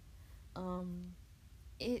trip.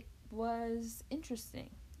 It was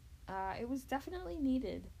interesting. It was definitely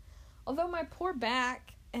needed. Although my poor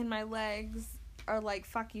back and my legs are like,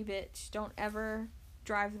 fuck you, bitch. Don't ever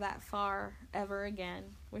drive that far ever again.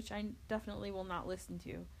 Which I definitely will not listen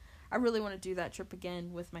to. I really want to do that trip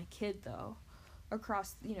again with my kid, though.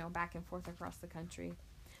 Across, you know, back and forth across the country.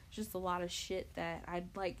 Just a lot of shit that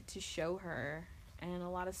I'd like to show her. And a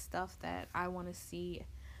lot of stuff that I want to see,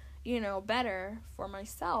 you know, better for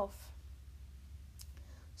myself.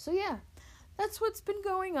 So yeah, that's what's been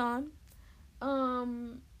going on.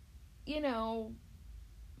 You know,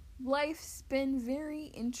 life's been very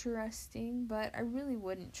interesting, but I really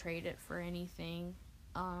wouldn't trade it for anything.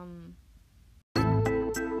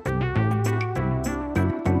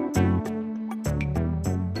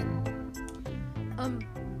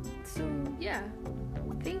 So yeah,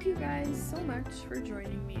 thank you guys so much for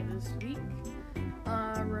joining me this week.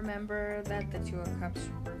 Remember that the Two of Cups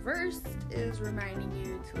reversed is reminding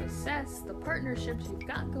you to assess the partnerships you've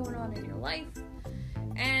got going on in your life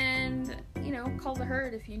and, you know, call the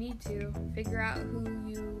herd if you need to. Figure out who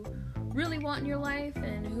you really want in your life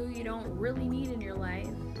and who you don't really need in your life,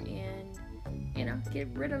 and, you know, get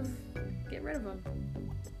rid of them.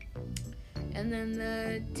 And then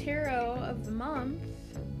the tarot of the month.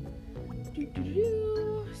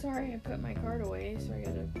 Sorry, I put my card away, so I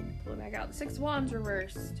gotta pull it back out. The Six of Wands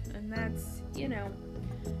reversed, and that's, you know,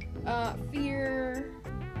 fear,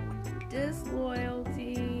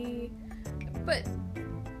 disloyalty, but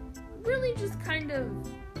really just kind of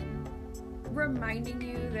reminding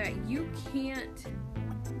you that you can't,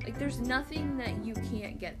 like, there's nothing that you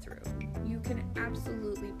can't get through. You can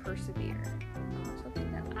absolutely persevere.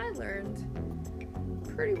 Something that I learned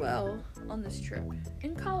pretty well on this trip,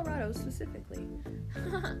 in Colorado specifically.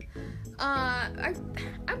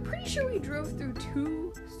 I'm pretty sure we drove through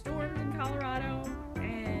 2 storms in Colorado,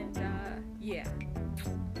 and yeah,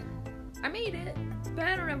 I made it, but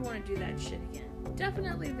I don't ever want to do that shit again.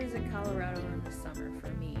 Definitely visit Colorado in the summer for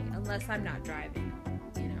me, unless I'm not driving,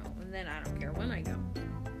 you know, and then I don't care when I go.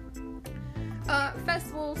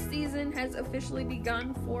 Festival season has officially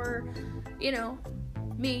begun for, you know,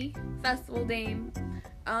 me, Festival Dame.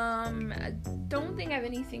 I don't think I have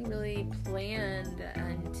anything really planned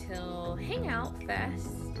until Hangout Fest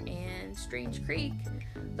and Strange Creek.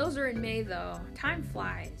 Those are in May, though. Time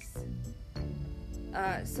flies.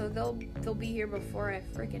 So they'll be here before I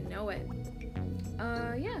freaking know it.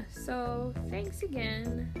 Yeah, so thanks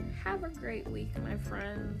again. Have a great week, my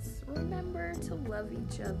friends. Remember to love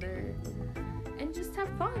each other and just have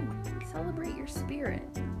fun. Celebrate your spirit,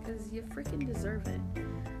 because you freaking deserve it.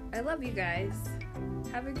 I love you guys.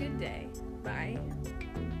 Have a good day. Bye.